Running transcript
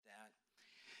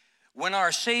When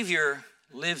our Savior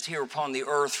lived here upon the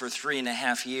earth for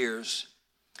 3.5 years,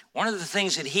 one of the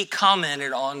things that he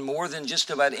commented on more than just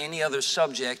about any other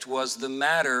subject was the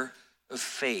matter of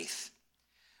faith.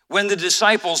 When the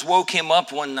disciples woke him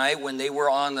up one night when they were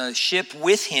on a ship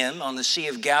with him on the Sea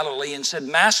of Galilee and said,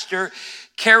 "Master,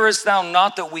 carest thou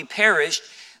not that we perish?"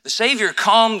 The Savior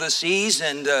calmed the seas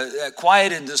and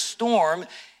quieted the storm.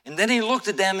 And then he looked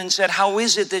at them and said, "How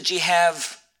is it that ye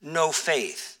have no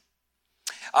faith?"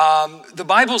 The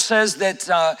Bible says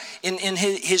that in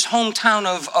his hometown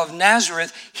of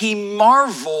Nazareth, he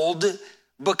marveled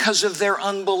because of their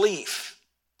unbelief.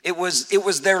 It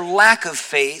was their lack of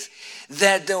faith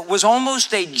that was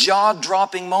almost a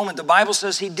jaw-dropping moment. The Bible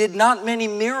says he did not many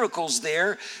miracles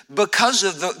there because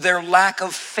of their lack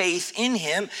of faith in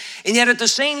him. And yet at the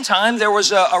same time, there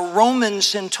was a Roman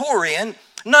centurion,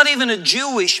 not even a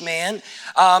Jewish man,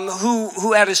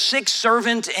 who had a sick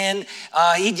servant, and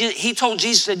he told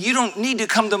Jesus, said, "You don't need to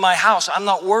come to my house. I'm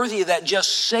not worthy of that.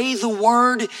 Just say the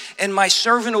word, and my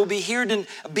servant will be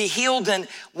healed." And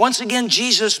once again,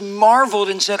 Jesus marveled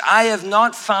and said, "I have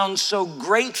not found so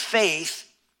great faith,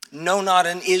 no, not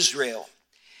in Israel."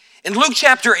 In Luke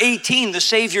chapter 18, the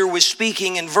Savior was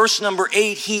speaking. In verse number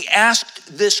 8, he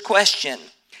asked this question.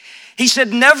 He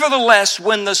said, "Nevertheless,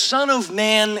 when the Son of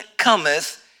Man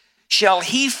cometh, shall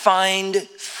he find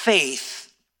faith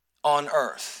on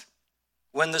earth?"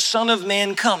 When the Son of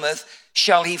Man cometh,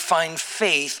 shall he find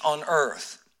faith on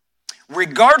earth?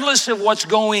 Regardless of what's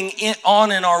going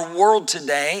on in our world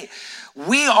today,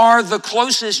 we are the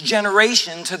closest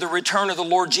generation to the return of the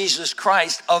Lord Jesus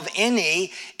Christ of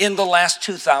any in the last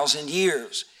 2,000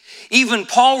 years. Even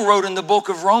Paul wrote in the book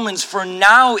of Romans, "For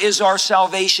now is our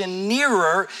salvation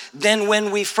nearer than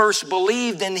when we first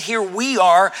believed." And here we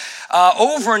are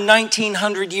over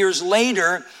 1,900 years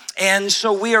later. And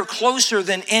so we are closer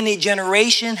than any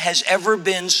generation has ever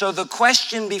been. So the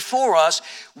question before us,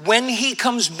 when he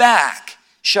comes back,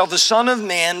 shall the Son of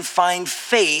Man find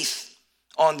faith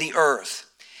on the earth?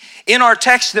 In our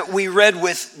text that we read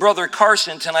with Brother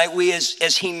Carson tonight,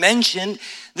 as he mentioned,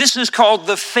 this is called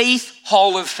the Faith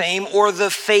Hall of Fame, or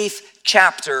the faith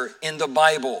chapter in the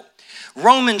Bible.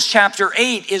 Romans chapter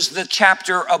 8 is the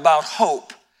chapter about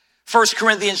hope. 1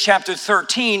 Corinthians chapter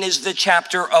 13 is the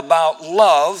chapter about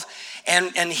love.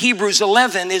 And Hebrews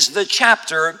 11 is the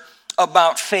chapter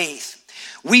about faith.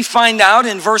 We find out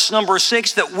in verse number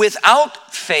 6 that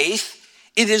without faith,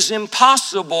 it is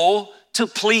impossible to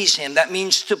please him. That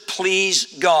means to please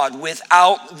God,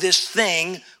 without this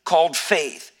thing called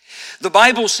faith. The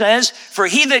Bible says, "For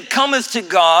he that cometh to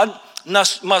God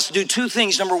must do two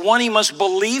things." Number one, he must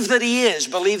believe that he is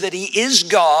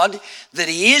God, that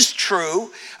he is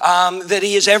true, that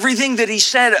he is everything that he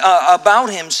said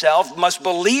about himself, must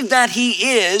believe that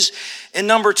he is. And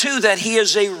number two, that he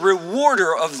is a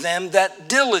rewarder of them that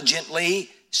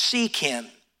diligently seek him.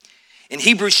 In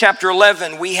Hebrews chapter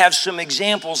 11, we have some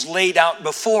examples laid out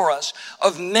before us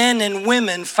of men and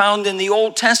women found in the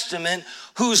Old Testament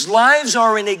whose lives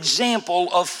are an example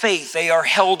of faith. They are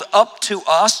held up to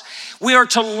us. We are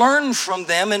to learn from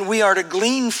them, and we are to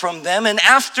glean from them. And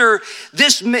after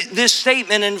this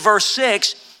statement in verse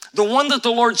 6, the one that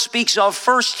the Lord speaks of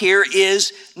first here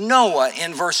is Noah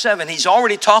in verse 7. He's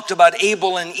already talked about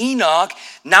Abel and Enoch.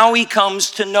 Now he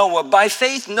comes to Noah. By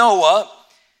faith, Noah,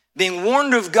 being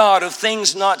warned of God of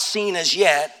things not seen as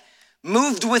yet,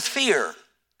 moved with fear,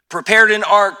 prepared an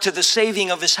ark to the saving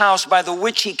of his house, by the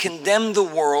which he condemned the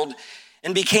world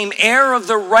and became heir of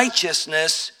the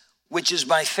righteousness which is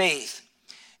by faith.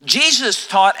 Jesus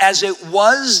taught as it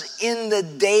was in the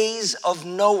days of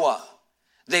Noah.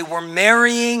 They were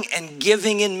marrying and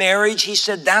giving in marriage. He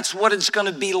said that's what it's going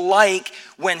to be like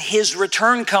when his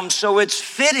return comes. So it's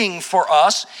fitting for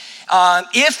us,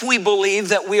 if we believe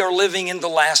that we are living in the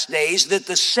last days, that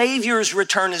the Savior's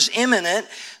return is imminent,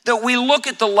 that we look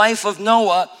at the life of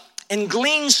Noah and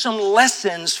glean some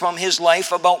lessons from his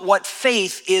life about what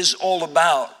faith is all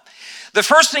about. The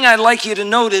first thing I'd like you to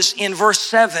notice in verse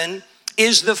 7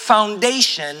 is the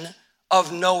foundation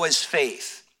of Noah's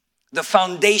faith. The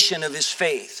foundation of his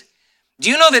faith. Do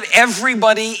you know that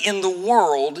everybody in the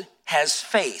world has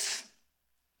faith?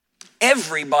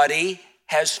 Everybody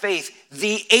has faith.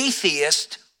 The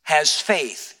atheist has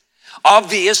faith.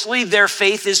 Obviously, their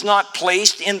faith is not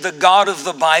placed in the God of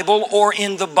the Bible or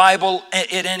in the Bible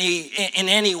in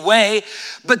any way,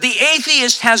 but the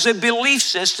atheist has a belief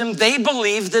system. They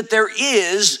believe that there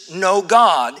is no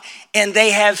God, and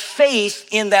they have faith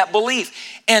in that belief.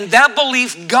 And that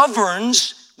belief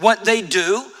governs what they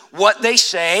do, what they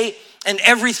say, and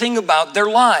everything about their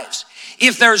lives.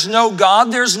 If there's no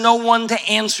God, there's no one to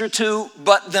answer to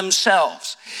but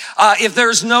themselves. If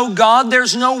there's no God,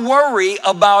 there's no worry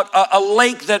about a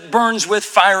lake that burns with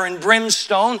fire and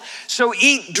brimstone. So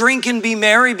eat, drink, and be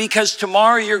merry, because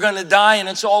tomorrow you're going to die and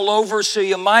it's all over. So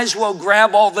you might as well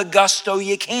grab all the gusto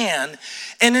you can.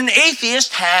 And an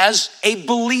atheist has a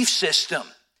belief system.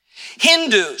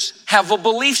 Hindus have a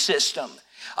belief system.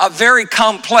 Very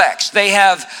complex. They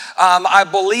have, I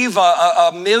believe,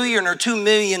 a million or 2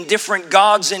 million different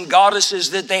gods and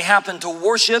goddesses that they happen to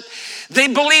worship. They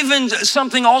believe in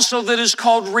something also that is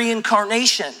called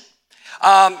reincarnation.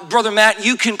 Brother Matt,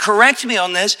 you can correct me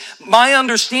on this. My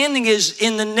understanding is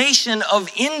in the nation of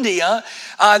India,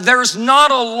 there's not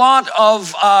a lot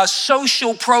of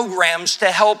social programs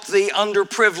to help the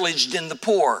underprivileged and the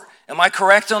poor. Am I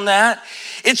correct on that?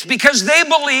 It's because they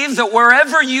believe that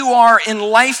wherever you are in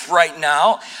life right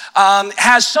now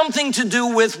has something to do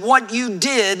with what you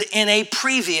did in a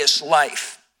previous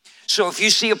life. So if you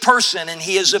see a person and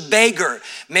he is a beggar,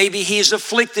 maybe he is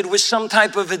afflicted with some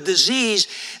type of a disease,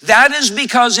 that is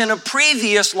because in a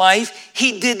previous life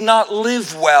he did not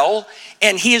live well,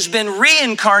 and he has been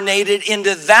reincarnated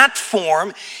into that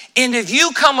form. And if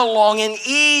you come along and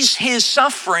ease his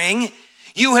suffering,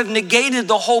 you have negated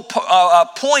the whole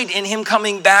point in him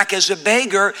coming back as a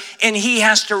beggar, and he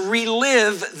has to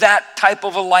relive that type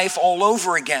of a life all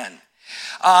over again.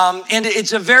 And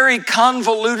it's a very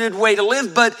convoluted way to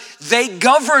live, but they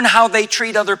govern how they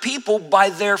treat other people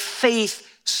by their faith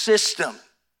system.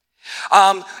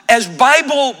 As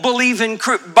Bible-believing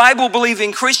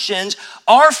Christians,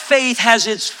 our faith has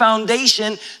its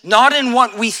foundation not in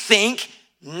what we think,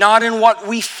 not in what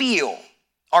we feel.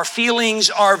 Our feelings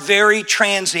are very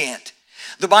transient.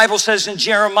 The Bible says in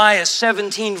Jeremiah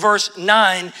 17 verse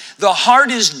 9, the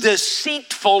heart is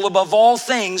deceitful above all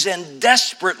things and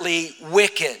desperately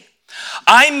wicked.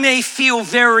 I may feel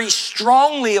very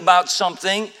strongly about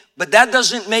something, but that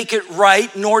doesn't make it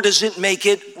right, nor does it make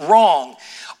it wrong.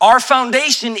 Our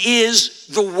foundation is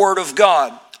the Word of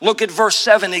God. Look at verse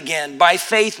 7 again. By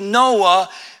faith Noah,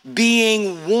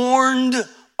 being warned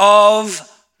of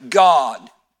God.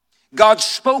 God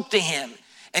spoke to him,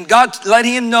 and God let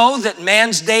him know that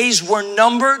man's days were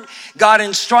numbered. God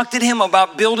instructed him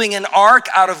about building an ark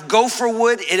out of gopher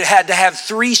wood. It had to have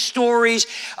 3 stories.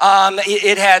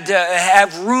 It had to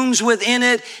have rooms within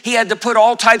it. He had to put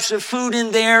all types of food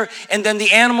in there, and then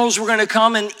the animals were going to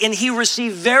come, and he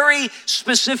received very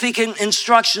specific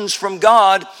instructions from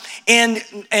God, and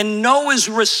Noah's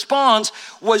response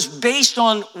was based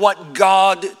on what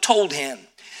God told him.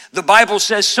 The Bible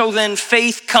says, so then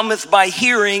faith cometh by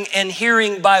hearing, and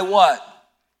hearing by what?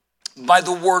 By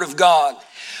the Word of God.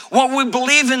 What we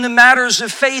believe in the matters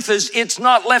of faith is it's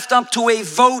not left up to a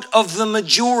vote of the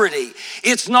majority.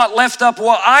 It's not left up,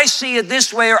 well, I see it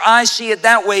this way or I see it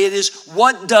that way. It is,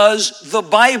 what does the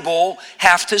Bible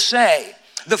have to say?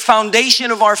 The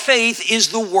foundation of our faith is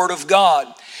the Word of God.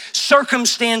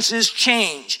 Circumstances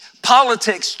change.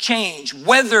 Politics change.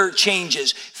 Weather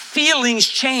changes. Feelings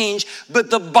change, but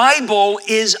the Bible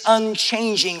is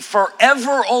unchanging.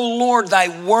 Forever, O Lord, thy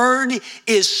word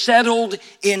is settled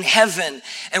in heaven.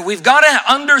 And we've got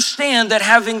to understand that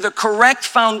having the correct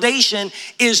foundation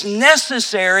is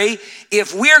necessary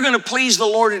if we're going to please the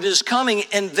Lord at his coming.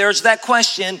 And there's that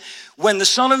question, when the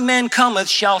Son of Man cometh,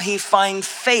 shall he find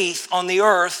faith on the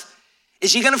earth?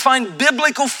 Is he going to find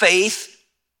biblical faith,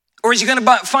 or is he going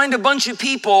to find a bunch of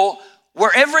people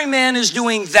where every man is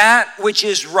doing that which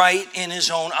is right in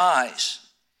his own eyes?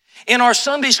 In our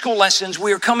Sunday school lessons,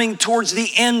 we are coming towards the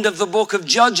end of the book of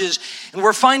Judges, and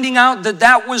we're finding out that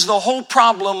that was the whole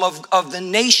problem of the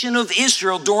nation of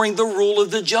Israel during the rule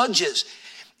of the judges.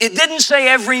 It didn't say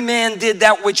every man did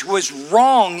that which was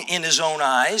wrong in his own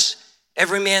eyes.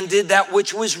 Every man did that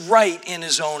which was right in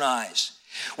his own eyes.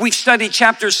 We've studied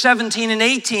chapters 17 and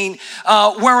 18,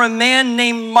 where a man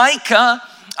named Micah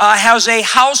has a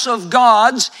house of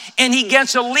gods, and he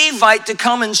gets a Levite to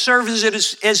come and serve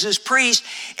as his priest,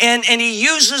 and he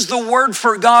uses the word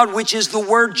for God, which is the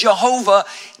word Jehovah.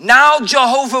 Now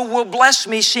Jehovah will bless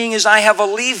me, seeing as I have a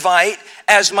Levite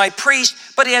as my priest,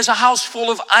 but he has a house full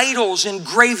of idols and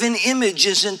graven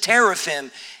images and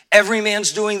teraphim. Every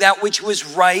man's doing that which was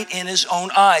right in his own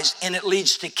eyes, and it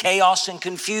leads to chaos and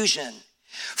confusion.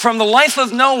 From the life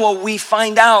of Noah, we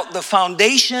find out the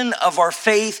foundation of our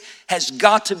faith has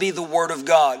got to be the Word of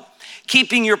God.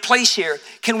 Keeping your place here,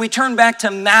 can we turn back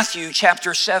to Matthew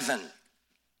chapter 7?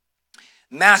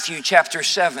 Matthew chapter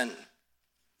 7.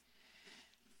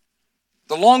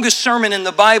 The longest sermon in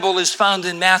the Bible is found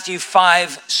in Matthew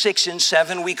 5, 6, and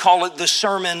 7. We call it the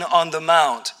Sermon on the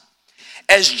Mount.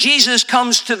 as Jesus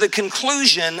comes to the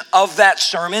conclusion of that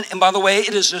sermon, and by the way,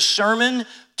 it is a sermon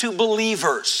to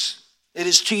believers. It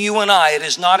is to you and I. It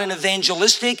is not an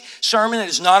evangelistic sermon. It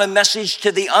is not a message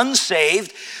to the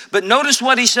unsaved. But notice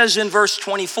what he says in verse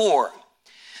 24.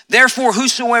 Therefore,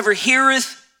 whosoever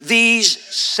heareth these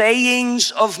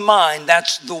sayings of mine,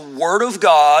 that's the word of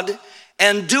God,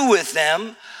 and doeth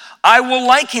them, I will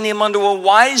liken him unto a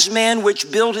wise man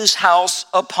which built his house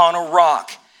upon a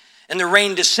rock. And the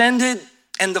rain descended,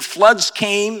 and the floods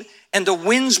came, and the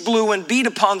winds blew and beat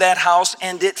upon that house,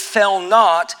 and it fell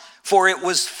not, for it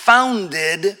was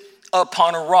founded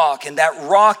upon a rock. And that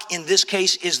rock in this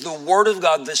case is the word of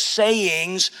God, the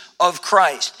sayings of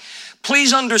Christ.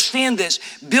 Please understand this.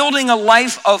 Building a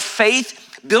life of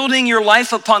faith, building your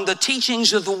life upon the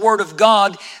teachings of the word of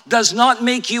God does not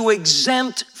make you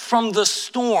exempt from the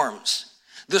storms.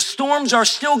 The storms are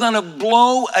still going to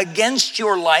blow against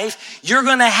your life. You're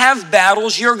going to have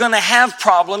battles. You're going to have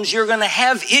problems. You're going to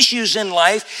have issues in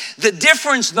life. The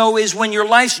difference, though, is when your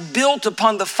life's built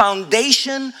upon the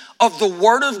foundation of the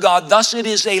Word of God, thus it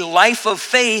is a life of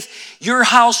faith, your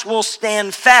house will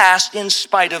stand fast in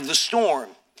spite of the storm.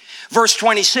 Verse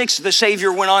 26, the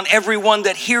Savior went on, everyone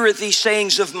that heareth these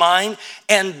sayings of mine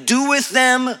and doeth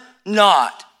them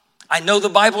not. I know the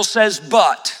Bible says,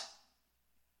 but.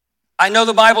 I know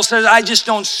the Bible says, I just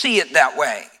don't see it that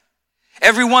way.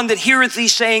 Everyone that heareth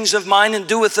these sayings of mine and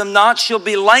doeth them not shall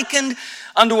be likened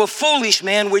unto a foolish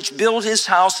man which built his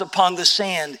house upon the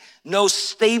sand, no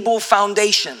stable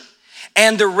foundation.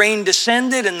 And the rain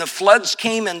descended, and the floods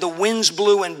came, and the winds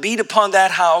blew and beat upon that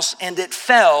house, and it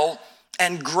fell,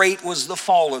 and great was the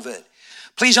fall of it.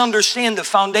 Please understand the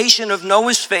foundation of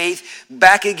Noah's faith,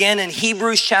 back again in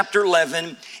Hebrews chapter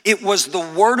 11, it was the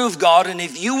word of God. And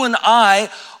if you and I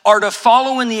are to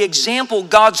follow in the example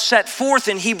God set forth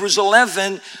in Hebrews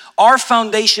 11, our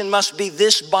foundation must be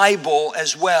this Bible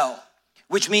as well,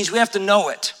 which means we have to know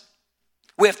it.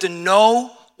 We have to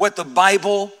know what the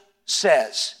Bible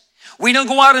says. We don't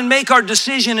go out and make our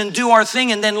decision and do our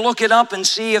thing and then look it up and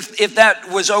see if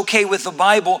that was okay with the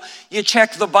Bible. You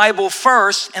check the Bible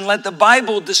first and let the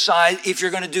Bible decide if you're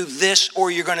going to do this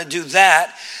or you're going to do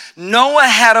that. Noah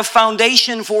had a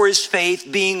foundation for his faith,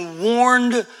 being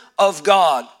warned of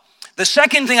God. The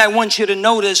second thing I want you to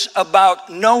notice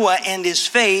about Noah and his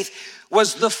faith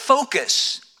was the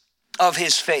focus of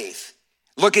his faith.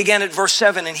 Look again at verse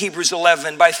 7 in Hebrews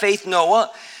 11. By faith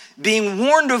Noah, being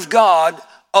warned of God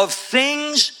of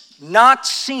things not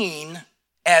seen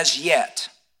as yet.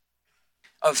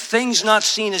 Of things not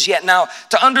seen as yet. Now,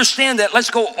 to understand that, let's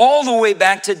go all the way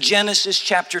back to Genesis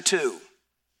chapter 2.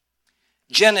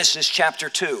 Genesis chapter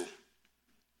 2.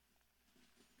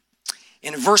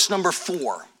 In verse number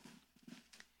 4.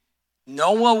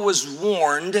 Noah was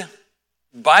warned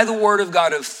by the word of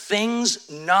God of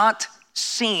things not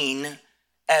seen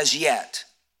as yet.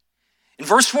 In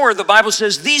verse 4, the Bible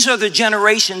says, these are the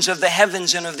generations of the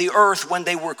heavens and of the earth when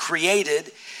they were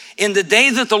created, in the day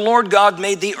that the Lord God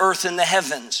made the earth and the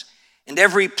heavens, and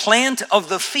every plant of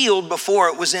the field before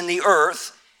it was in the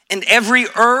earth, and every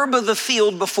herb of the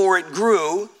field before it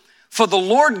grew, for the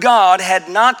Lord God had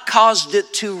not caused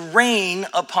it to rain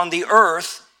upon the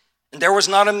earth, and there was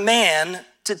not a man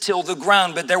to till the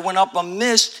ground, but there went up a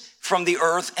mist from the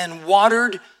earth and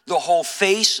watered the whole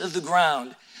face of the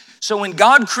ground. So when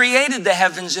God created the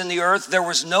heavens and the earth, there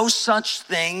was no such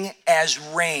thing as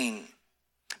rain.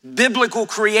 Biblical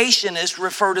creationists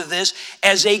refer to this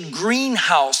as a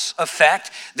greenhouse effect.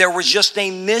 There was just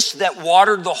a mist that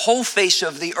watered the whole face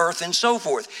of the earth and so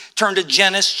forth. Turn to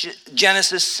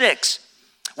Genesis 6,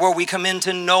 where we come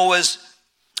into Noah's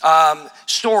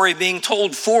story being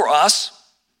told for us.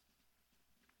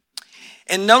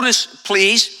 And notice,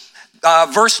 please,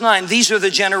 verse 9, these are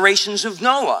the generations of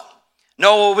Noah.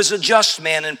 Noah was a just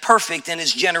man and perfect in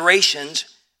his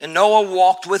generations, and Noah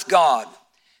walked with God.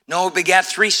 Noah begat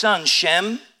 3 sons,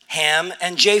 Shem, Ham,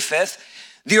 and Japheth.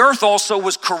 The earth also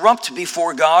was corrupt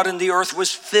before God, and the earth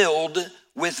was filled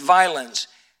with violence.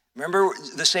 Remember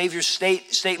the Savior's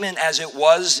statement, as it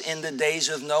was in the days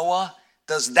of Noah?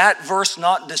 Does that verse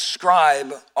not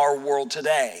describe our world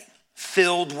today?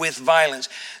 Filled with violence.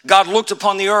 God looked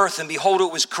upon the earth, and behold,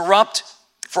 it was corrupt,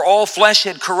 for all flesh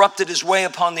had corrupted his way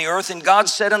upon the earth. And God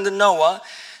said unto Noah,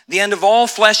 the end of all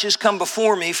flesh is come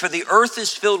before me, for the earth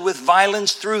is filled with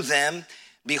violence through them.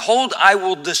 Behold, I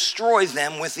will destroy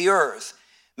them with the earth.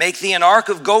 Make thee an ark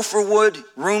of gopher wood,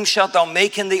 room shalt thou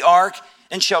make in the ark,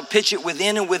 and shalt pitch it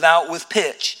within and without with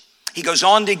pitch. He goes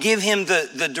on to give him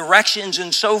the directions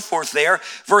and so forth there.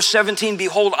 Verse 17,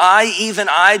 behold, I, even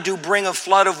I, do bring a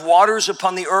flood of waters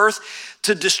upon the earth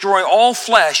to destroy all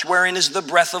flesh, wherein is the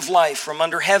breath of life from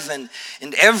under heaven.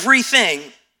 And everything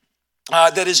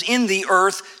that is in the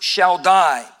earth shall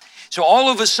die. So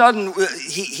all of a sudden,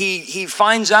 he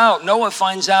finds out, Noah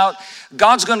finds out,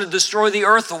 God's going to destroy the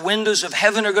earth. The windows of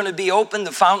heaven are going to be opened.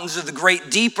 The fountains of the great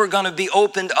deep are going to be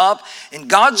opened up. And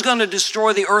God's going to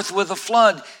destroy the earth with a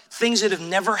flood. Things that have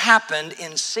never happened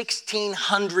in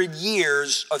 1,600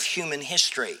 years of human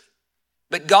history.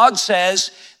 But God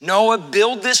says, Noah,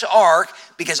 build this ark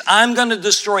because I'm going to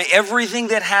destroy everything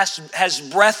that has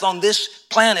breath on this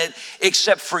planet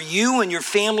except for you and your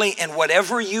family and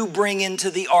whatever you bring into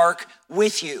the ark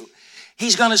with you.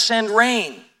 He's going to send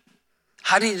rain.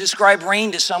 How do you describe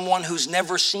rain to someone who's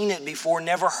never seen it before,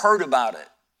 never heard about it?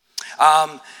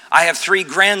 I have 3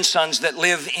 grandsons that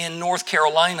live in North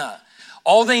Carolina.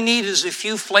 All they need is a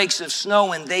few flakes of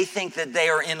snow and they think that they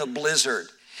are in a blizzard.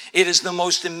 It is the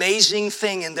most amazing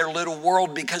thing in their little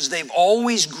world because they've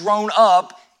always grown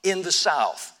up in the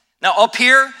South. Now up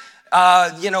here,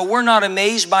 we're not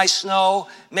amazed by snow.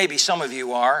 Maybe some of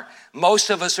you are. Most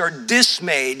of us are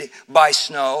dismayed by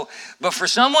snow. But for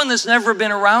someone that's never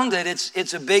been around it,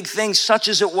 it's a big thing, such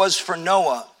as it was for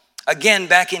Noah. Again,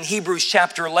 back in Hebrews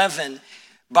chapter 11,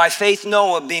 by faith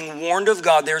Noah, being warned of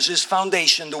God, there's his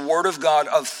foundation, the word of God,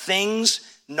 of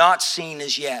things not seen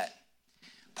as yet.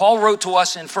 Paul wrote to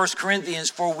us in 1 Corinthians,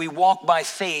 for we walk by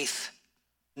faith,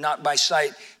 not by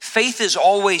sight. Faith is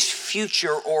always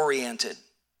future oriented.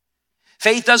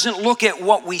 Faith doesn't look at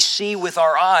what we see with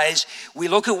our eyes. We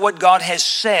look at what God has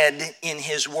said in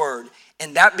his word,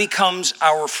 and that becomes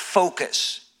our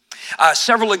focus.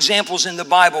 Several examples in the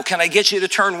Bible. Can I get you to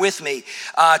turn with me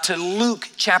to Luke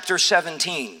chapter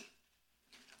 17?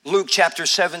 Luke chapter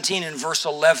 17 and verse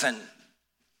 11.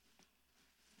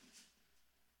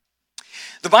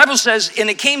 The Bible says, and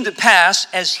it came to pass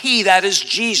as he, that is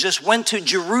Jesus, went to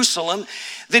Jerusalem,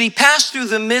 that he passed through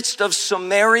the midst of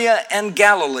Samaria and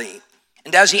Galilee.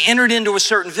 And as he entered into a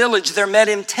certain village, there met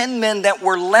him 10 men that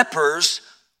were lepers,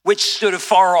 which stood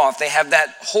afar off. They have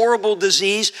that horrible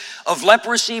disease of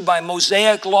leprosy by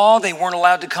Mosaic law. They weren't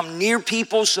allowed to come near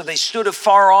people, so they stood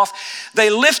afar off.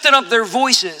 They lifted up their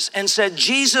voices and said,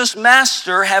 Jesus,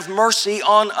 Master, have mercy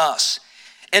on us.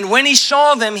 And when he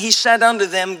saw them, he said unto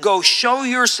them, go show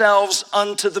yourselves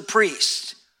unto the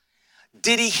priest.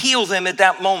 Did he heal them at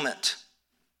that moment?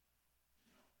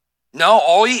 No,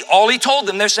 all he told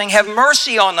them, they're saying, have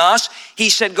mercy on us. He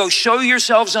said, go show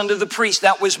yourselves unto the priest.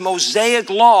 That was Mosaic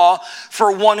law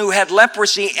for one who had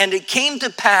leprosy. And it came to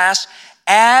pass,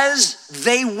 as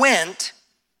they went,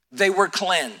 they were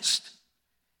cleansed.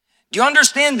 Do you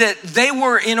understand that they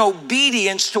were in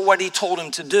obedience to what he told them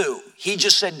to do? He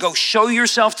just said, go show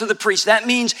yourself to the priest. That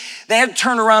means they had to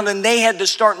turn around and they had to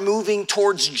start moving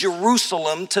towards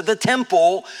Jerusalem to the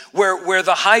temple where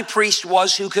the high priest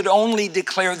was, who could only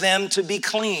declare them to be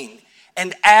clean.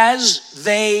 And as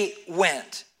they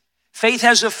went, faith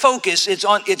has a focus.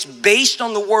 It's based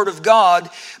on the word of God,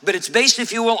 but it's based,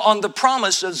 if you will, on the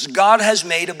promises God has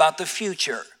made about the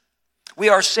future. We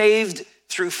are saved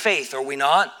through faith, are we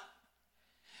not?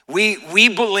 We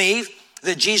believe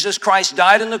that Jesus Christ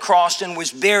died on the cross and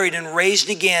was buried and raised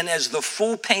again as the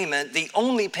full payment, the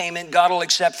only payment God will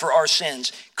accept for our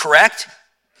sins. Correct?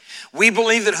 We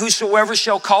believe that whosoever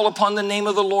shall call upon the name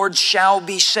of the Lord shall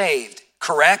be saved.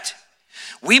 Correct?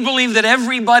 We believe that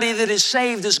everybody that is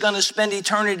saved is going to spend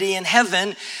eternity in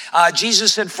heaven.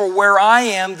 Jesus said, for where I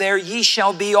am, there ye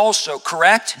shall be also.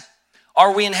 Correct?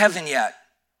 Are we in heaven yet?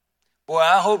 Boy,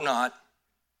 I hope not.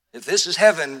 If this is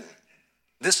heaven,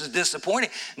 this is disappointing.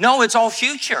 No, it's all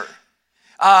future.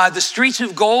 The streets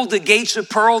of gold, the gates of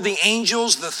pearl, the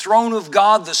angels, the throne of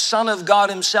God, the Son of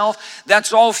God himself,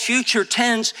 that's all future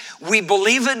tense. We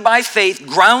believe it by faith,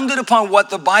 grounded upon what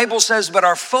the Bible says, but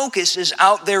our focus is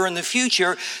out there in the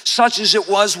future, such as it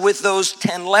was with those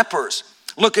 10 lepers.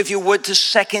 Look, if you would, to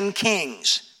 2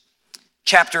 Kings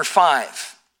chapter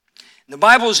 5. The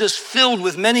Bible is just filled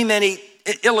with many, many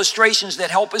illustrations that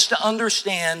help us to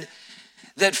understand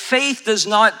that faith does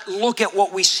not look at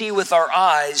what we see with our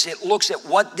eyes. It looks at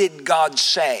what did God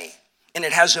say, and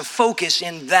it has a focus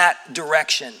in that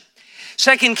direction.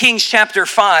 2 Kings chapter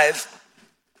 5,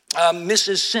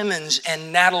 Mrs. Simmons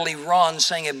and Natalie Ron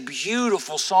sang a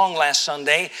beautiful song last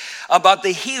Sunday about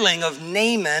the healing of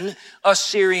Naaman, a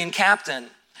Syrian captain.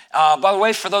 By the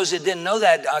way, for those that didn't know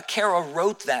that, Kara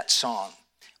wrote that song.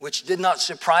 which did not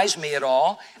surprise me at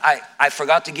all. I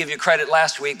forgot to give you credit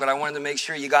last week, but I wanted to make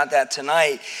sure you got that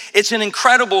tonight. It's an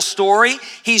incredible story.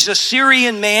 He's a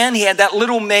Syrian man. He had that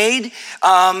little maid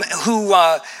who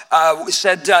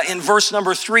said in verse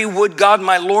number 3, "Would God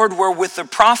my Lord were with the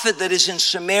prophet that is in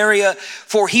Samaria,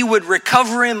 for he would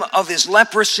recover him of his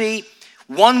leprosy."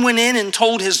 One went in and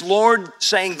told his Lord,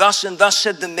 saying, "Thus and thus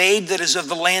said the maid that is of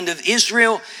the land of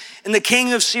Israel." And the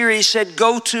king of Syria said,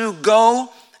 Go,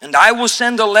 and I will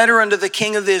send a letter unto the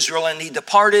king of Israel. And he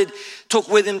departed, took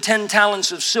with him 10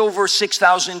 talents of silver,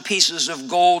 6,000 pieces of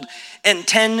gold, and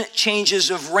 10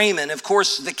 changes of raiment. Of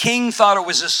course, the king thought it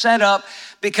was a setup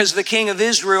because the king of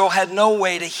Israel had no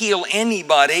way to heal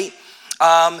anybody,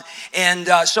 and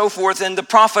so forth. And the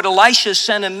prophet Elisha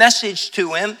sent a message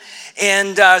to him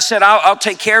and said, I'll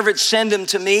take care of it, send him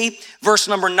to me. Verse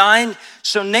number 9,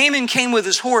 so Naaman came with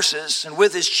his horses and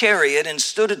with his chariot and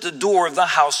stood at the door of the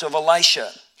house of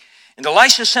Elisha. And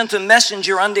Elisha sent a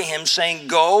messenger unto him, saying,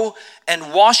 Go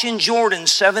and wash in Jordan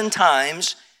 7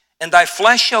 times, and thy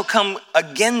flesh shall come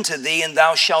again to thee, and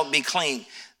thou shalt be clean.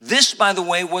 This, by the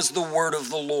way, was the word of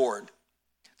the Lord.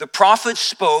 The prophet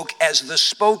spoke as the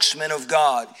spokesman of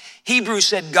God. Hebrews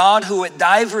said, God, who at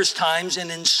divers times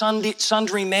and in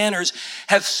sundry manners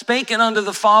hath spoken unto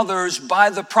the fathers by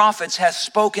the prophets, hath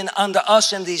spoken unto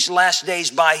us in these last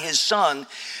days by his Son.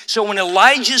 So when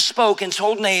Elijah spoke and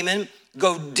told Naaman,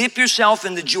 go dip yourself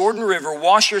in the Jordan River,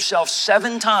 wash yourself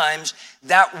 7 times,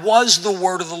 that was the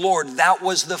word of the Lord. That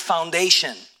was the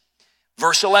foundation.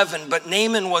 Verse 11, but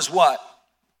Naaman was what?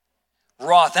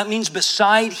 Wroth. That means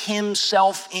beside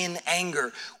himself in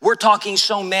anger. We're talking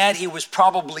so mad he was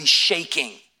probably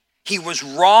shaking. He was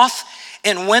wroth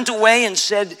and went away and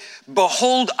said,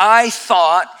 behold, I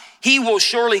thought he will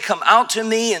surely come out to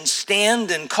me and stand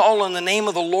and call on the name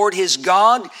of the Lord his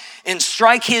God and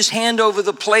strike his hand over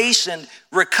the place and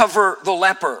recover the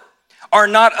leper. Are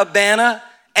not Abana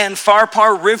and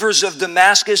Pharpar, rivers of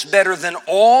Damascus, better than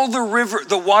all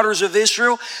the waters of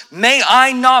Israel? May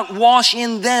I not wash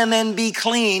in them and be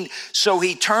clean? So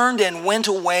he turned and went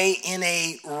away in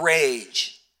a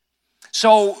rage.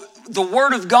 So the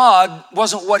word of God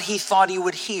wasn't what he thought he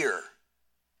would hear.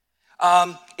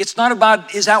 It's not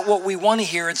about, is that what we want to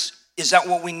hear? It's, is that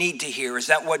what we need to hear? Is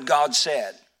that what God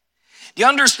said? Do you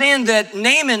understand that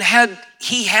Naaman had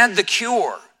the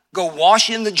cure? Go wash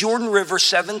in the Jordan River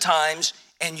 7 times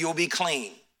and you'll be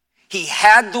clean. He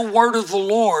had the word of the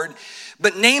Lord,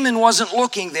 but Naaman wasn't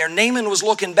looking there. Naaman was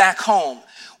looking back home.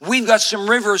 We've got some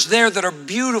rivers there that are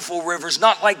beautiful rivers,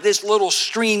 not like this little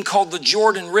stream called the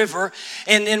Jordan River.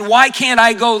 And why can't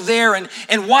I go there?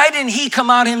 And why didn't he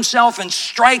come out himself and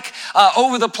strike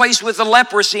over the place with the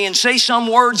leprosy and say some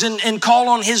words and call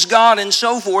on his God and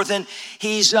so forth? And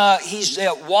he's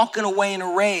walking away in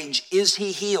a rage. Is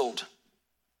he healed?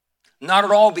 Not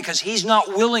at all, because he's not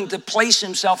willing to place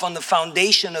himself on the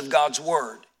foundation of God's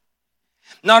word.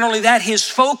 Not only that, his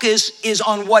focus is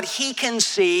on what he can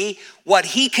see, what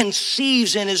he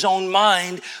conceives in his own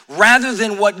mind, rather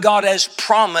than what God has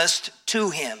promised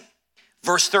to him.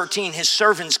 Verse 13, his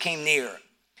servants came near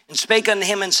and spake unto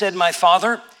him and said, my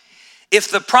father,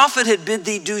 if the prophet had bid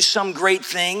thee do some great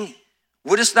thing,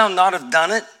 wouldest thou not have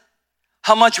done it?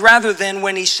 How much rather than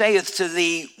when he saith to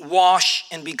thee, wash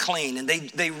and be clean? And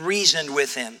they reasoned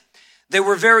with him. They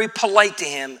were very polite to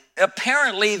him.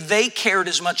 Apparently, they cared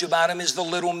as much about him as the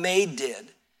little maid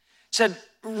did. Said,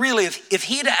 really, if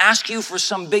he'd asked you for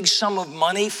some big sum of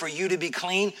money for you to be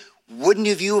clean, wouldn't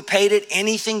you have paid it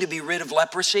anything to be rid of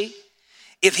leprosy?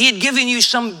 If he had given you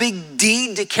some big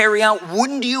deed to carry out,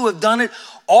 wouldn't you have done it?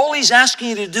 All he's asking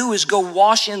you to do is go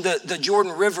wash in the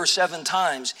Jordan River 7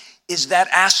 times. Is that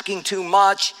asking too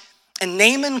much? And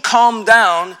Naaman calmed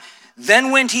down.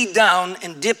 Then went he down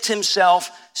and dipped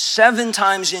himself 7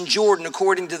 times in Jordan,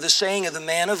 according to the saying of the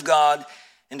man of God.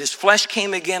 And his flesh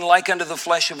came again like unto the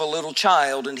flesh of a little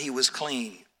child, and he was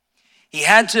clean. He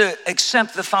had to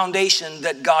accept the foundation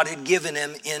that God had given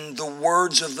him in the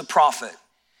words of the prophet.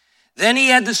 Then he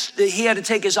had to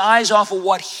take his eyes off of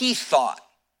what he thought,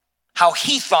 how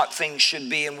he thought things should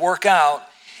be and work out.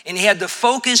 And he had to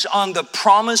focus on the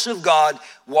promise of God.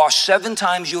 Wash 7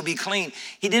 times, you'll be clean.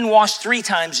 He didn't wash 3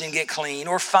 times and get clean,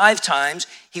 or 5 times.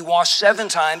 He washed 7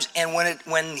 times, and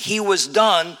when he was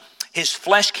done, his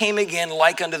flesh came again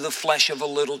like unto the flesh of a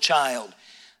little child.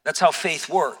 That's how faith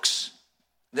works.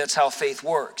 That's how faith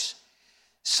works.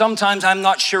 Sometimes, I'm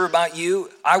not sure about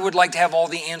you, I would like to have all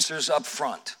the answers up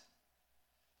front.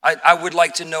 I would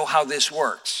like to know how this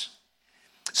works.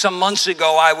 Some months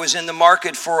ago, I was in the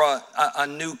market for a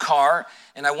new car,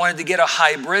 and I wanted to get a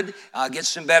hybrid, get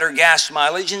some better gas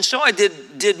mileage. And so I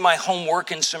did my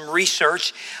homework and some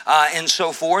research and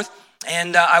so forth.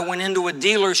 And I went into a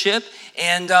dealership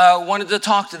and wanted to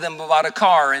talk to them about a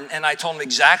car. And I told them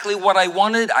exactly what I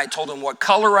wanted. I told them what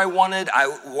color I wanted,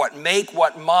 what make,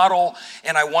 what model,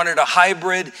 and I wanted a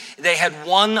hybrid. They had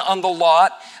one on the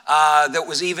lot that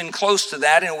was even close to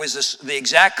that, and it was the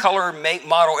exact color, make,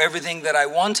 model, everything that I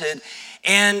wanted.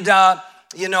 And,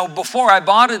 before I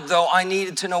bought it, though, I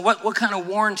needed to know what kind of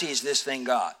warranties this thing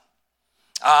got.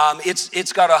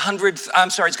 It's got a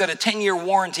 10-year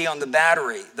warranty on the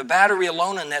battery. The battery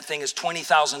alone in that thing is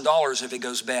 $20,000 if it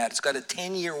goes bad. It's got a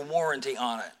 10-year warranty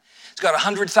on it. It's got a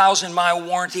 100,000-mile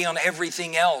warranty on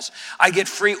everything else. I get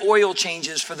free oil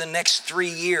changes for the next 3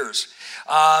 years.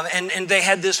 And they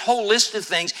had this whole list of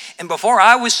things. And before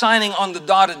I was signing on the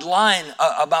dotted line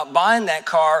about buying that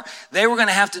car, they were going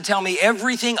to have to tell me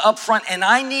everything up front, and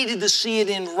I needed to see it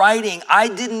in writing. I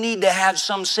didn't need to have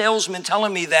some salesman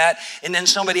telling me that, and then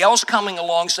somebody else coming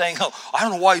along saying, "Oh, I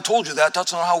don't know why he told you that.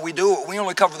 That's not how we do it. We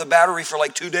only cover the battery for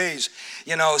like 2 days,"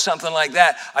 something like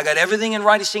that. I got everything in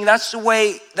writing. See, that's the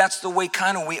way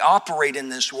kind of we operate in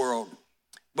this world.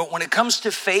 But when it comes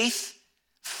to faith,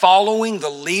 following the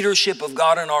leadership of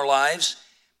God in our lives,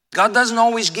 God doesn't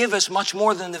always give us much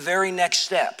more than the very next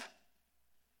step.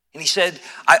 And he said,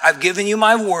 I've given you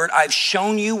my word. I've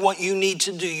shown you what you need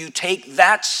to do. You take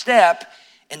that step,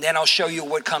 and then I'll show you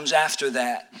what comes after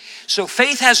that. So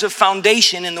faith has a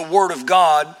foundation in the word of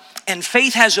God, and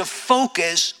faith has a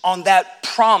focus on that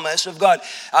promise of God.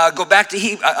 Go back to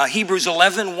Hebrews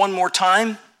 11 one more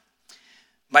time.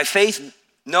 By faith,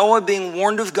 Noah being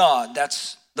warned of God,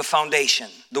 that's the foundation,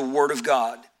 the word of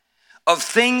God. Of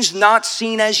things not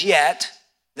seen as yet,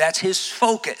 that's his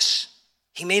focus.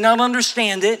 He may not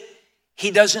understand it.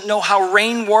 He doesn't know how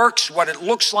rain works, what it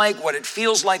looks like, what it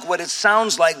feels like, what it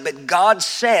sounds like. But God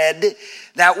said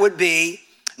that would be,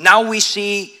 now we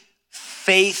see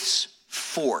faith's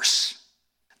force.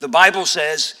 The Bible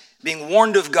says, being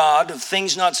warned of God, of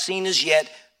things not seen as yet,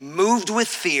 moved with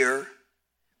fear,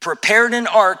 prepared an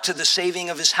ark to the saving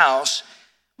of his house,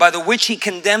 by the which he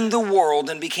condemned the world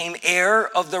and became heir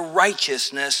of the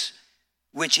righteousness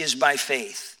which is by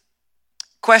faith.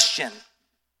 Question: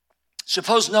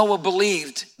 suppose Noah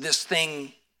believed this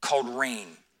thing called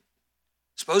rain.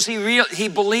 Suppose he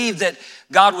believed that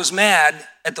God was mad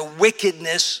at the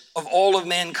wickedness of all of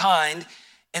mankind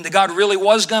and that God really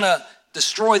was going to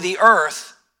destroy the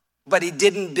earth, but he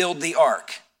didn't build the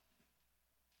ark.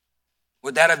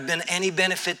 Would that have been any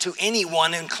benefit to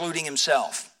anyone, including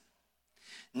himself?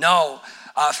 No,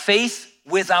 faith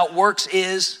without works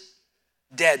is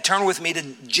dead. Turn with me to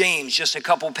James, just a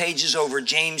couple pages over,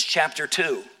 James chapter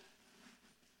 2.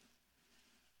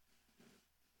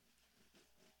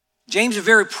 James is a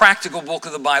very practical book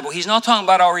of the Bible. He's not talking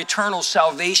about our eternal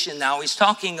salvation now. He's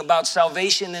talking about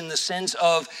salvation in the sense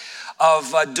of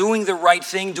doing the right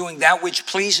thing, doing that which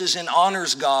pleases and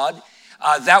honors God,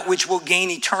 that which will gain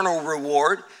eternal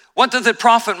reward. What doth it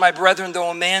profit, my brethren, though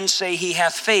a man say he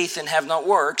hath faith and have not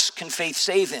works? Can faith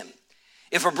save him?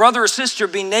 If a brother or sister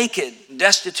be naked,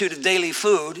 destitute of daily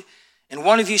food, and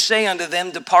one of you say unto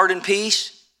them, depart in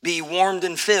peace, be ye warmed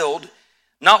and filled,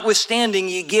 notwithstanding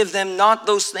ye give them not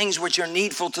those things which are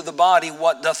needful to the body,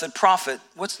 what doth it profit?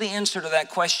 What's the answer to that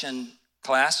question,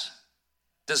 class?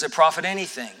 Does it profit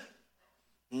anything?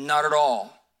 Not at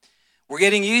all. We're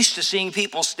getting used to seeing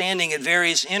people standing at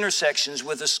various intersections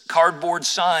with a cardboard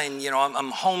sign,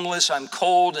 I'm homeless, I'm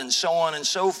cold, and so on and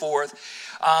so forth.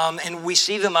 And we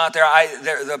see them out there.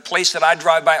 The place that I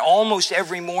drive by almost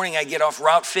every morning, I get off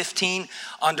Route 15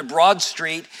 onto Broad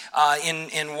Street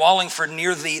in Wallingford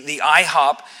near the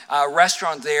IHOP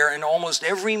restaurant there. And almost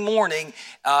every morning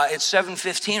at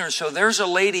 7:15 or so, there's a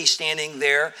lady standing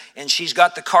there, and she's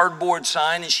got the cardboard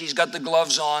sign and she's got the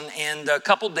gloves on. And a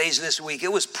couple days this week,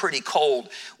 it was pretty cold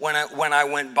when I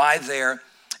went by there.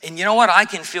 And you know what? I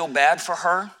can feel bad for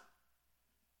her.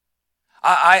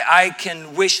 I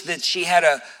can wish that she had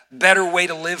a better way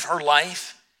to live her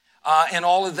life and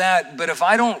all of that. But if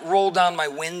I don't roll down my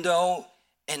window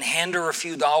and hand her a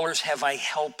few dollars, have I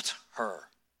helped her?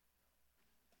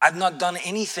 I've not done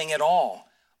anything at all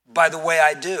by the way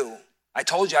I do. I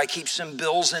told you I keep some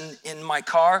bills in my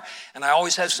car, and I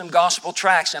always have some gospel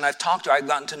tracts, and I've talked to her. I've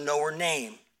gotten to know her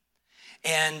name.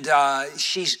 And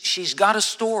she's got a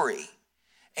story.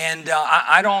 And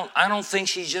I don't think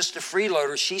she's just a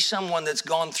freeloader. She's someone that's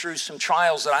gone through some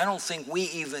trials that I don't think we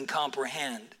even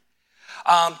comprehend.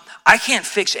 I can't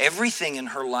fix everything in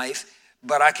her life,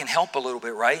 but I can help a little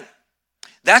bit, right?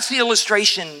 That's the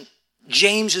illustration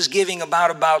James is giving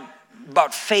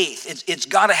about faith. It's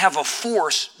got to have a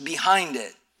force behind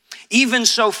it. Even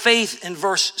so, faith in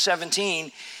verse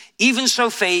 17, even so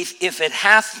faith, if it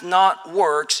hath not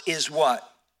works, is what?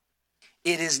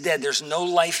 It is dead. There's no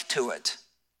life to it.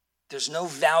 There's no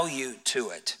value to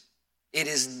it. It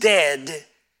is dead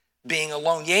being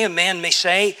alone. Yea, a man may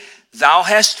say, thou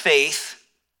hast faith,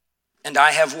 and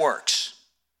I have works.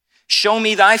 Show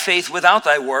me thy faith without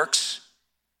thy works,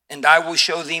 and I will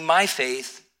show thee my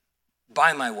faith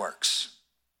by my works.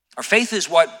 Our faith is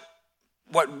what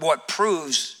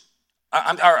proves,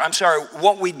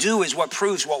 what we do is what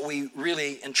proves what we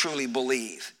really and truly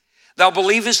believe. Thou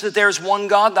believest that there is one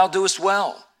God, thou doest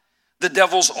well. The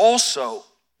devils also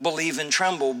believe and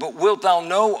tremble. But wilt thou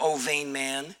know, O vain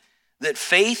man, that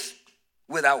faith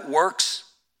without works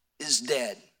is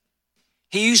dead?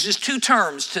 He uses two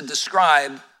terms to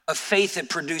describe a faith that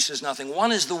produces nothing.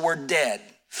 One is the word dead.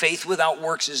 Faith without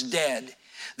works is dead.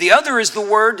 The other is the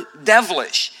word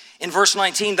devilish. In verse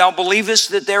 19, thou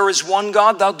believest that there is one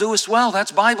God, thou doest well.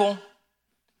 That's Bible.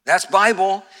 That's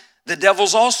Bible. The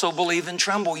devils also believe and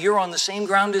tremble. You're on the same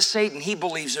ground as Satan. He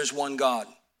believes there's one God.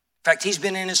 In fact, he's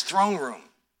been in his throne room.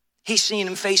 He's seen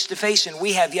him face to face, and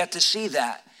we have yet to see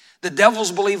that. The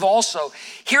devils believe also.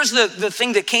 Here's the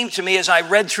thing that came to me as I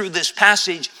read through this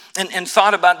passage and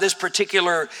thought about this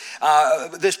particular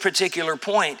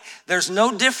point. There's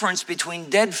no difference between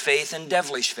dead faith and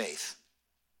devilish faith.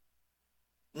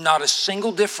 Not a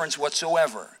single difference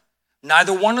whatsoever.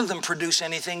 Neither one of them produce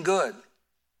anything good.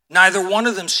 Neither one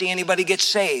of them see anybody get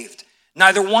saved.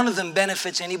 Neither one of them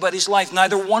benefits anybody's life.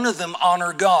 Neither one of them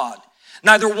honor God.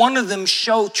 Neither one of them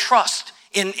show trust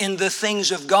in the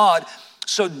things of God.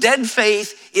 So dead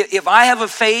faith, if I have a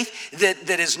faith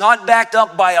that is not backed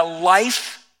up by a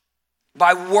life,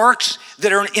 by works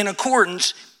that are in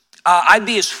accordance, I'd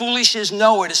be as foolish as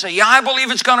Noah to say, yeah, I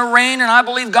believe it's going to rain and I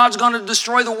believe God's going to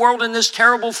destroy the world in this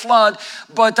terrible flood,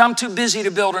 but I'm too busy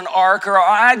to build an ark, or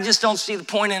I just don't see the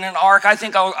point in an ark. I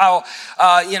think I'll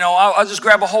just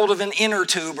grab a hold of an inner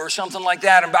tube or something like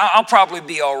that, and I'll probably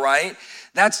be all right.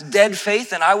 That's dead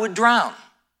faith, and I would drown.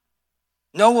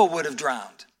 Noah would have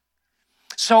drowned.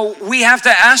 So we have to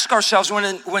ask ourselves,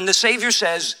 when the Savior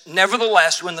says,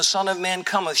 nevertheless, when the Son of Man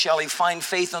cometh, shall he find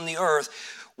faith on the earth?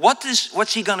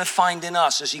 What's he going to find in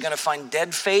us? Is he going to find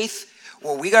dead faith?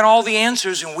 Well, we got all the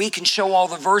answers and we can show all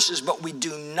the verses, but we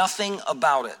do nothing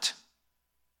about it.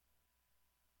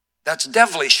 That's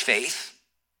devilish faith.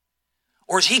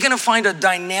 Or is he going to find a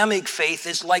dynamic faith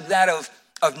that's like that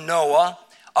of Noah,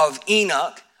 of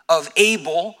Enoch, of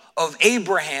Abel, of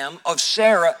Abraham, of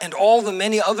Sarah, and all the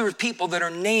many other people that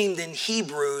are named in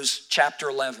Hebrews chapter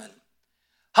 11?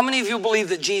 How many of you believe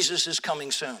that Jesus is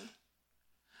coming soon?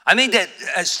 I made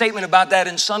a statement about that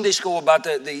in Sunday school about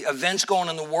the events going on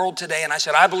in the world today, and I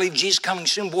said, I believe Jesus is coming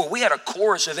soon. Boy, we had a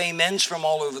chorus of amens from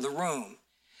all over the room.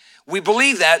 We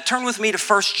believe that. Turn with me to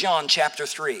 1 John chapter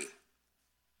 3.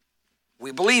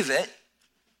 We believe it.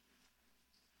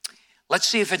 Let's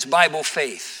see if it's Bible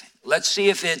faith. Let's see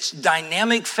if it's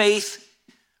dynamic faith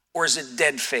or is it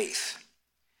dead faith.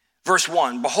 Verse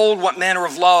 1, behold what manner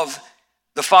of love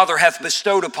the Father hath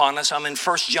bestowed upon us. I'm in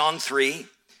 1 John 3.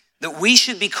 That we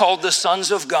should be called the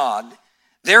sons of God.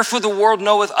 Therefore the world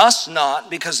knoweth us not,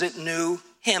 because it knew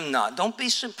him not. Don't be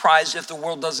surprised if the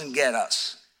world doesn't get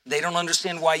us. They don't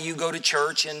understand why you go to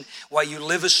church and why you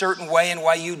live a certain way and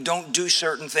why you don't do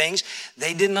certain things.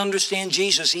 They didn't understand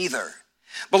Jesus either.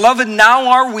 Beloved, now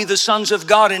are we the sons of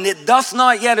God, and it doth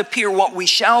not yet appear what we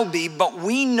shall be, but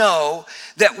we know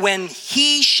that when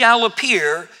he shall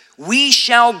appear, we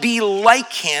shall be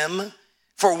like him,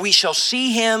 for we shall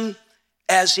see him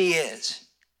as he is.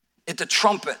 At the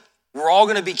trumpet, we're all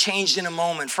going to be changed in a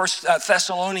moment. 1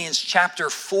 Thessalonians chapter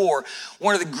 4,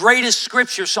 one of the greatest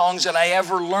scripture songs that I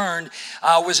ever learned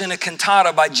was in a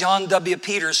cantata by John W.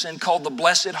 Peterson called The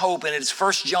Blessed Hope, and it's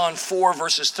 1 John 4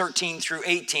 verses 13 through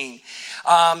 18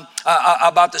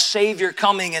 about the Savior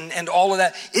coming and all of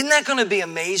that. Isn't that going to be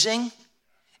amazing?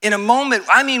 In a moment,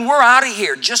 we're out of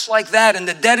here just like that. And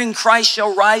the dead in Christ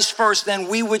shall rise first. Then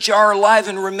we which are alive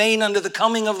and remain unto the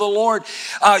coming of the Lord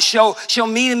shall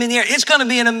meet him in the air. It's going to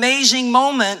be an amazing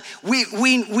moment.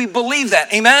 We believe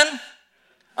that. Amen?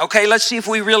 Okay, let's see if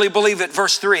we really believe it.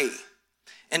 Verse 3.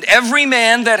 And every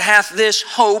man that hath this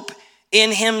hope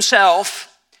in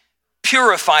himself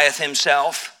purifieth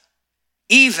himself,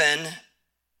 even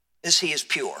as he is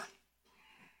pure.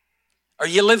 Are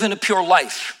you living a pure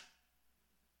life?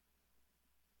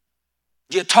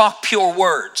 Do you talk pure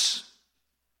words?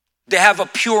 Do you have a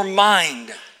pure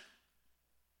mind?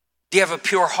 Do you have a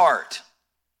pure heart?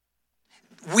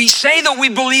 We say that we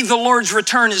believe the Lord's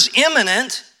return is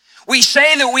imminent. We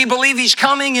say that we believe he's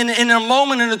coming in a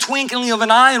moment, in a twinkling of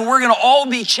an eye, and we're going to all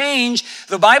be changed.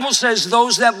 The Bible says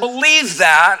those that believe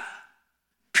that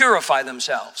purify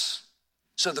themselves.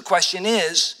 So the question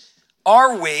is,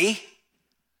 are we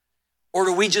Or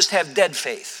do we just have dead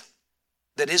faith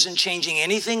that isn't changing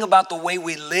anything about the way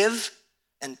we live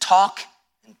and talk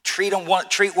and treat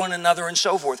one another and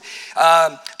so forth?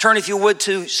 Turn, if you would,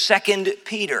 to 2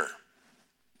 Peter.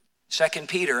 2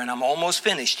 Peter, and I'm almost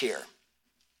finished here.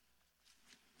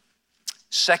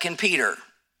 2 Peter.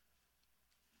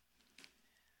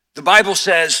 The Bible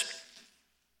says,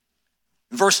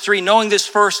 verse 3, knowing this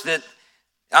first that,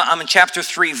 I'm in chapter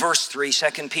 3, verse 3,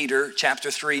 2 Peter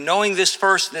chapter 3. Knowing this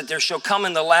first, that there shall come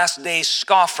in the last days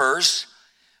scoffers,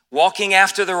 walking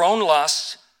after their own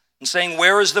lusts, and saying,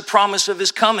 where is the promise of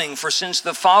his coming? For since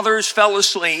the fathers fell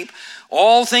asleep,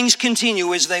 all things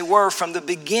continue as they were from the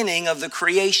beginning of the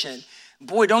creation.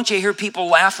 Boy, don't you hear people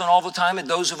laughing all the time at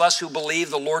those of us who believe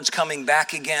the Lord's coming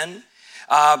back again?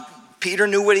 Peter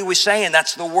knew what he was saying.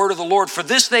 That's the word of the Lord. For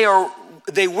this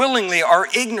they willingly are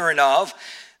ignorant of,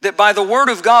 that by the word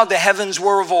of God the heavens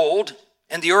were of old,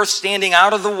 and the earth standing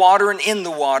out of the water and in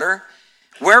the water,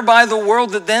 whereby the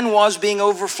world that then was being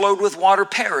overflowed with water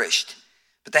perished.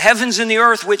 But the heavens and the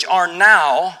earth which are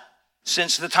now,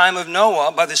 since the time of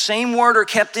Noah, by the same word are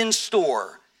kept in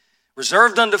store,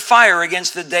 reserved unto fire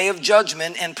against the day of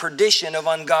judgment and perdition of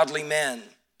ungodly men.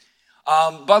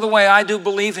 By the way, I do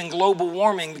believe in global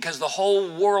warming because the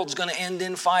whole world's going to end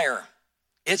in fire.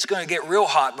 It's going to get real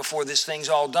hot before this thing's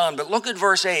all done. But look at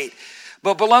verse 8.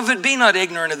 But beloved, be not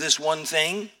ignorant of this one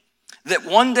thing, that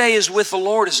one day is with the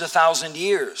Lord is 1,000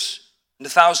 years, and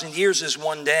 1,000 years is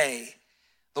one day.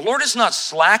 The Lord is not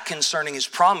slack concerning his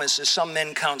promise, as some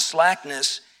men count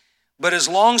slackness, but is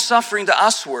long-suffering to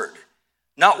usward,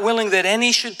 not willing that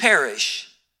any should perish,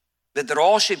 but that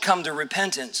all should come to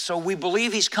repentance. So we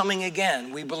believe he's coming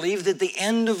again. We believe that the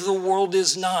end of the world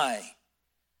is nigh.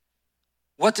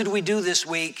 What did we do this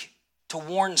week to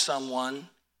warn someone,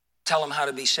 tell them how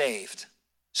to be saved,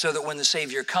 so that when the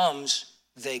Savior comes,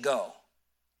 they go?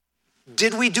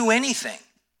 Did we do anything?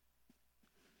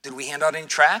 Did we hand out any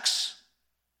tracts?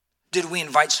 Did we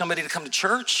invite somebody to come to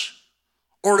church?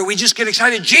 Or do we just get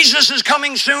excited, Jesus is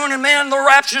coming soon and man, the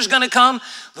rapture is going to come?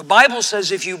 The Bible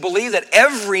says if you believe that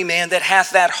every man that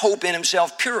hath that hope in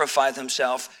himself purifieth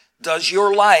himself, does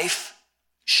your life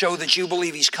show that you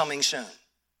believe he's coming soon?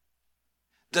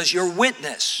 Does your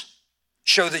witness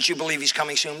show that you believe he's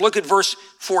coming soon? Look at verse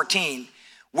 14.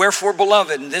 Wherefore,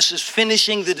 beloved, and this is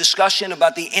finishing the discussion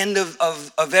about the end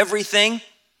of everything.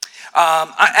 I'm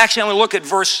going to look at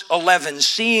verse 11.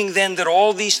 Seeing then that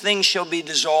all these things shall be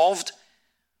dissolved,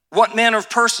 what manner of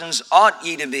persons ought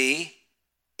ye to be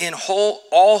in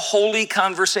all holy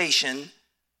conversation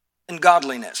and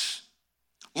godliness,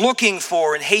 looking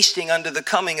for and hasting unto the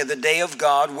coming of the day of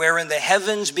God, wherein the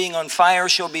heavens being on fire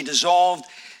shall be dissolved,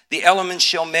 the elements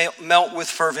shall melt with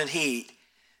fervent heat.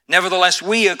 Nevertheless,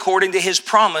 we, according to his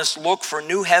promise, look for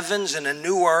new heavens and a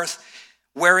new earth,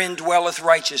 wherein dwelleth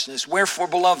righteousness. Wherefore,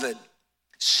 beloved,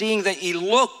 seeing that ye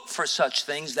look for such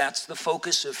things, that's the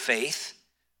focus of faith,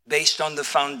 based on the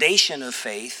foundation of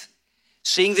faith,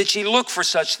 seeing that ye look for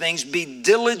such things, be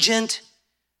diligent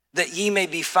that ye may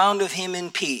be found of him in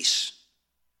peace,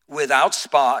 without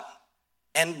spot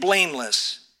and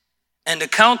blameless, and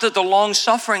account that the long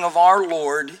suffering of our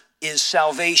Lord is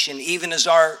salvation, even as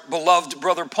our beloved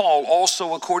brother Paul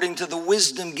also according to the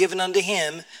wisdom given unto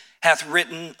him hath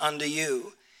written unto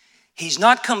you. He's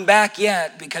not come back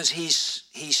yet because he's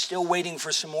still waiting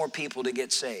for some more people to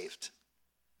get saved.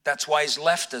 That's why he's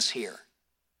left us here.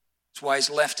 That's why he's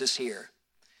left us here.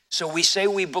 So we say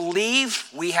we believe,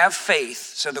 we have faith.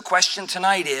 So the question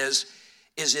tonight is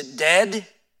it dead,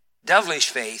 devilish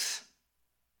faith,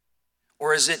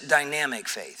 or is it dynamic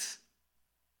faith?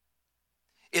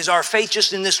 Is our faith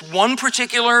just in this one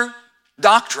particular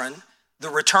doctrine, the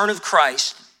return of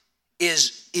Christ?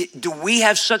 Do we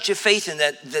have such a faith in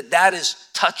that is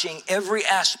touching every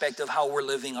aspect of how we're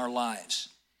living our lives?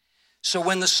 So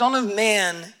when the Son of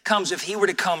Man comes, if he were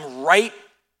to come right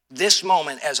this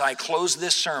moment as I close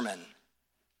this sermon,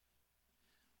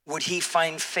 would he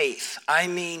find faith? I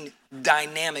mean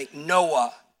dynamic,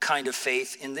 Noah kind of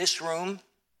faith in this room?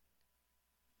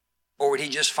 Or would he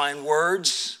just find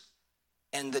words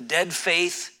and the dead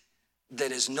faith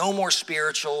that is no more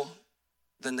spiritual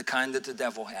than the kind that the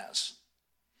devil has?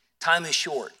 Time is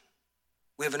short.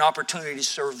 We have an opportunity to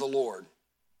serve the Lord.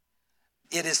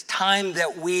 It is time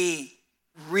that we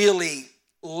really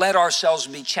let ourselves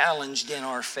be challenged in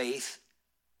our faith.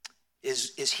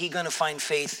 Is he going to find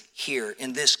faith here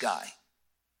in this guy?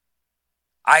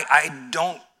 I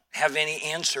don't have any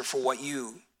answer for what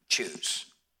you choose.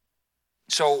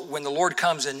 So when the Lord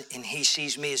comes and he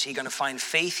sees me, is he going to find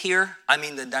faith here? I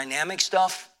mean the dynamic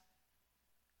stuff?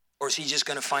 Or is he just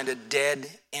going to find a dead,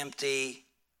 empty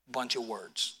bunch of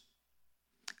words?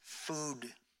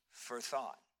 Food for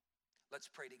thought. Let's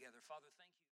pray together. Father, thank